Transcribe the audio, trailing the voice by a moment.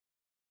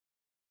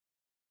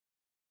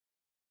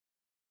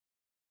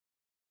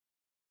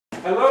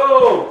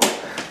Hello.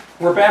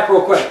 We're back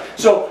real quick.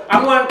 So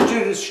I want to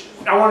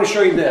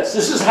show you this.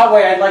 This is how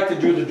I'd like to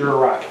do the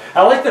Durock.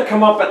 I like to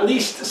come up at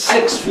least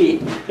 6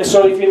 feet. And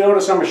so if you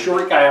notice, I'm a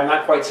short guy. I'm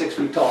not quite 6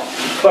 feet tall.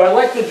 But I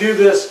like to do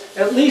this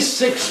at least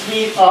 6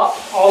 feet up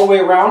all the way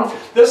around.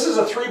 This is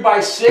a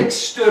 3x6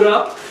 stood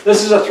up.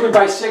 This is a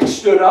 3x6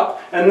 stood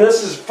up. And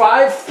this is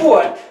 5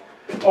 foot.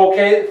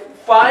 Okay,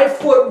 5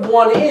 foot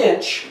 1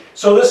 inch.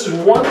 So this is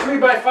one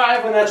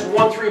 3x5 and that's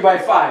one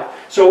 3x5.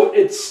 So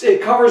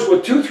it covers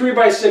with 2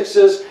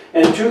 3x6s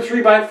and 2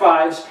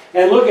 3x5s.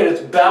 And look at it,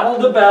 it's bevel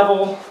to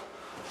bevel,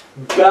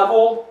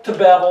 bevel to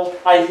bevel.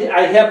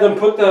 I have them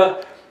put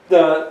the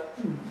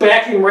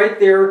backing right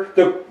there.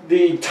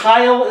 The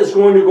tile is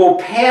going to go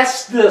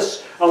past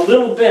this a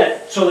little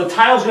bit. So the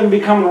tile is going to be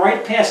coming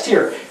right past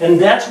here. And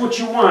that's what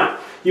you want.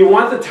 You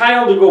want the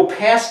tile to go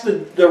past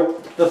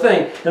the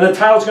thing. And the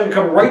tile is going to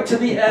come right to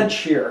the edge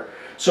here.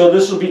 So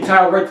this will be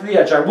tiled right to the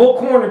edge. I will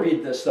corner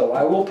bead this though.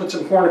 I will put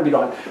some corner bead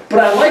on. But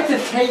I like to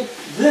take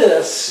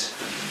this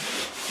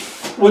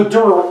with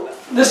Durock.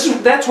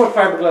 That's what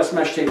fiberglass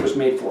mesh tape was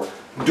made for.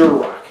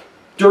 Durock.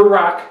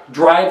 Durock,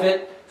 drive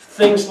it,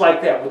 things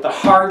like that. With the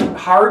hard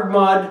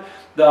mud,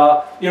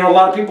 a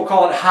lot of people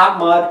call it hot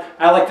mud.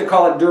 I like to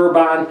call it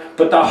Durban,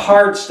 but the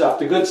hard stuff,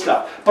 the good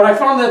stuff. But I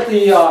found that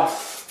the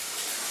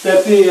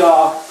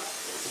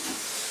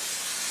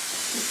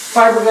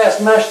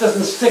fiberglass mesh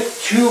doesn't stick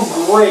too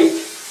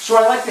great. So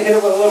I like to hit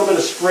it with a little bit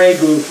of spray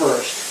glue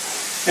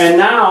first. And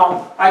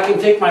now I can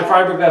take my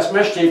fiberglass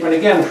mesh tape, and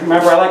again,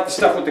 remember I like the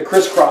stuff with the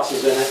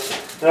crisscrosses in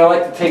it. And I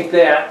like to take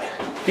that.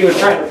 He was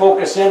trying to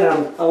focus in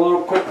on a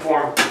little quick for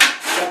him.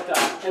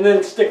 And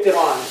then stick it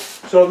on.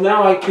 So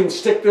now I can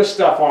stick this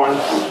stuff on.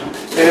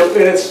 And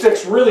it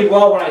sticks really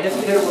well when I hit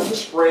it with the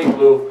spray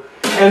glue.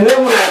 And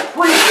then when I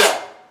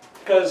pre-fill,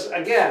 because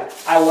again,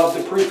 I love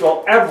to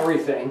pre-fill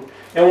everything.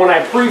 And when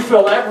I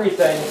pre-fill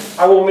everything,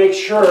 I will make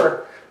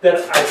sure that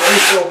I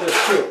pre-fill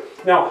this too.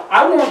 Now,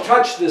 I won't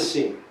touch this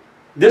seam.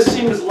 This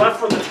seam is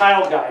left for the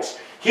tile guys.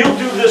 He'll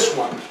do this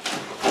one.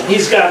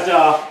 He's got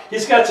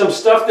some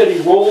stuff that he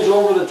rolls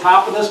over the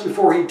top of this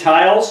before he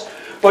tiles.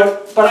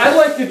 But I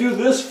like to do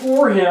this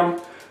for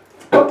him.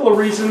 A couple of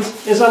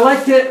reasons is I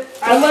like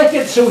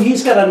it so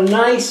he's got a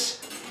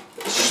nice,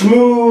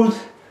 smooth,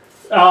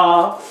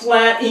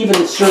 flat,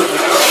 even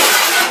surface.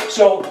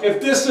 So if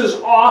this is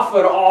off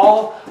at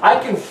all, I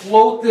can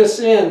float this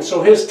in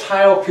so his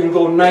tile can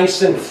go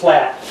nice and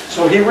flat.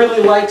 So he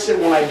really likes it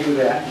when I do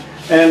that.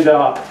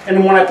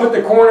 And when I put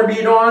the corner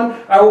bead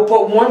on, I will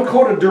put 1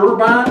 coat of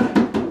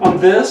Durban on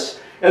this,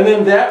 and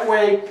then that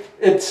way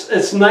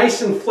it's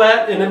nice and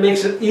flat and it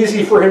makes it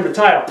easy for him to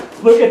tile.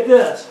 Look at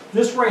this.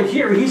 This right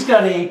here, he's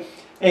got a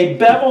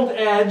beveled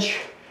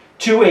edge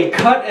to a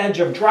cut edge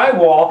of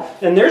drywall,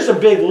 and there's a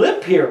big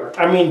lip here.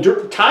 I mean,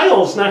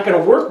 tile is not going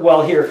to work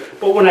well here,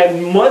 but when I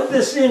mud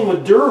this in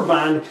with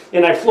Durban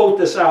and I float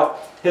this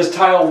out, his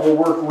tile will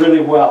work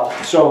really well.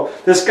 So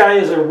this guy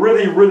is a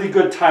really, really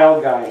good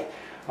tile guy.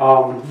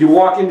 You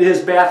walk into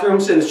his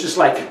bathrooms and it's just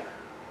like,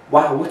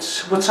 wow,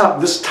 what's up?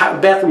 This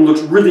bathroom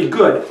looks really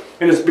good,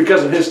 and it's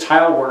because of his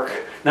tile work,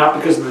 not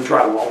because of the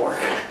drywall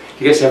work.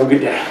 You guys have a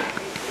good day.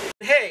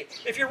 Hey,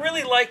 if you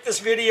really like this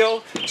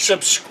video,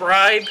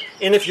 subscribe,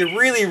 and if you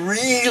really,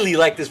 really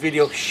like this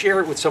video, share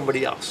it with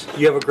somebody else.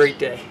 You have a great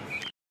day.